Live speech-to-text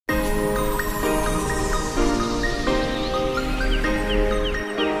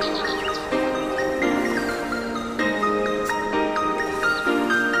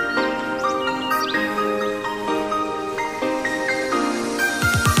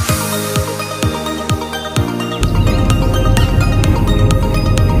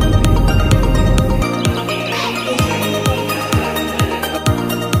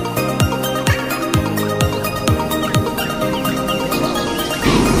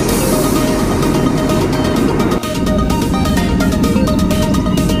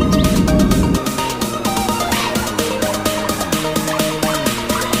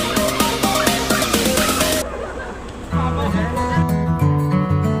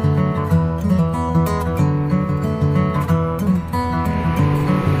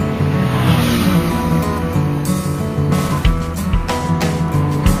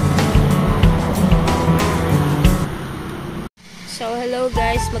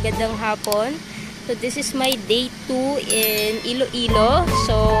magandang hapon. So this is my day 2 in Iloilo.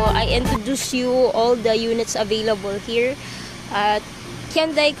 So I introduce you all the units available here at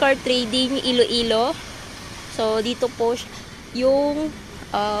Hyundai Car Trading Iloilo. So dito po yung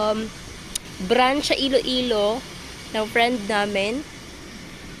branch sa Iloilo ng friend namin.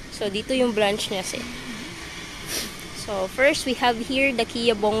 So dito yung branch niya siya. So first we have here the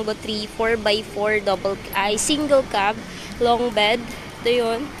Kia Bongo 3 4x4 single cab long bed. Ito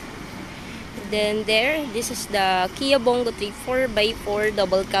yun. Then there, this is the Kia Bongo 3 4x4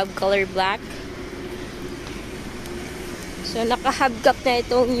 double cab color black. So naka-hubcap na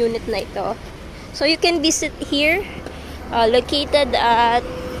itong unit na ito. So you can visit here, located at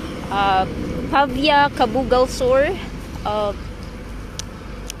Pavia, Cabugao Sur,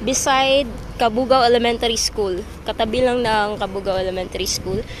 beside Cabugao Elementary School. Katabi lang ng Cabugao Elementary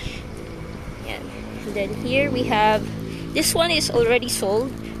School. Yan. And then here we have, this one is already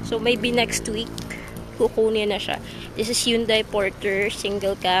sold. So maybe next week, kukunin na siya. This is Hyundai Porter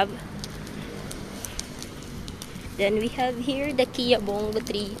single cab. Then we have here the Kia Bongo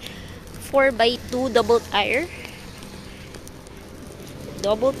 3 4x2 double tire.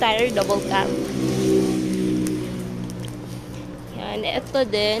 Double tire, double cab. Yan. Ito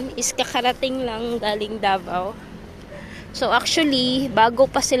din is kakarating lang galing Davao. So actually, bago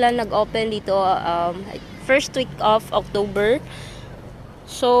pa sila nag-open dito, first week of October.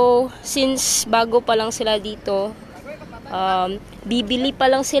 So, since bago pa lang sila dito, bibili pa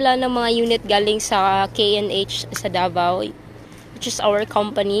lang sila ng mga unit galing sa K&H sa Davao, which is our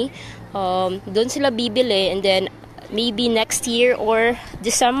company. Doon sila bibili, and then maybe next year or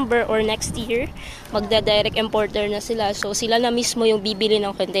December or next year, magda-direct importer na sila. So, sila na mismo yung bibili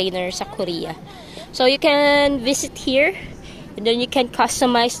ng container sa Korea. So, you can visit here, and then you can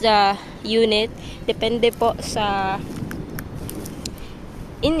customize the unit. Depende po sa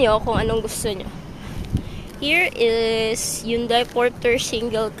inyo kung anong gusto nyo. Here is Hyundai Porter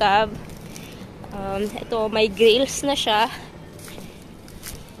single cab. Ito, may grills na siya.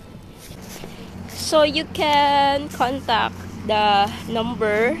 So you can contact the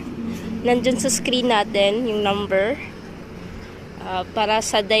number. Nandun sa screen natin yung number para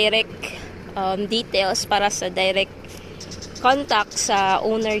sa direct details, para sa direct contact sa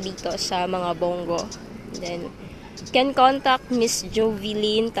owner dito sa mga Bongo. Then can contact Miss Jovy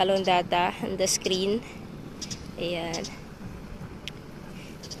Talondata on the screen. Ayan.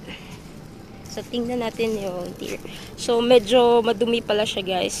 So, tingnan natin yung interior. So, medyo madumi pala siya,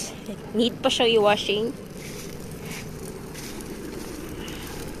 guys. Need pa siya i-washing.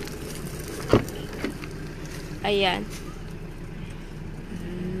 Ayan.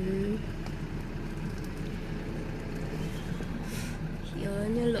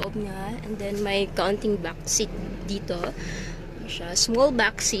 Yung loob niya, and then may counting back seat dito siya, small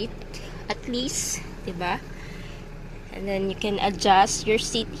back seat at least, diba? And then you can adjust your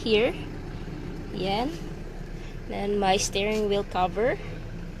seat here. Yan. Then my steering wheel cover.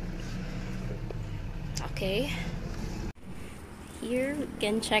 Okay, here we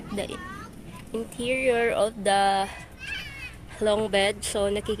can check the interior of the long bed. So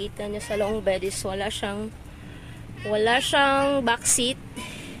nakikita niyo sa long bed is wala siyang back seat.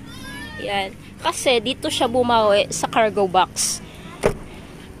 Yan. Kasi dito siya bumawi sa cargo box.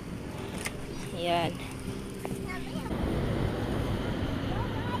 Yan.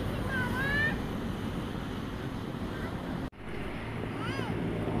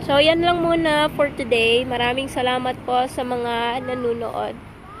 So, yan lang muna for today. Maraming salamat po sa mga nanonood.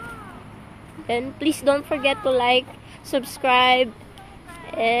 And please don't forget to like, subscribe,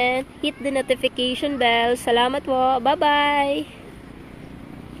 and hit the notification bell. Salamat po. Bye-bye!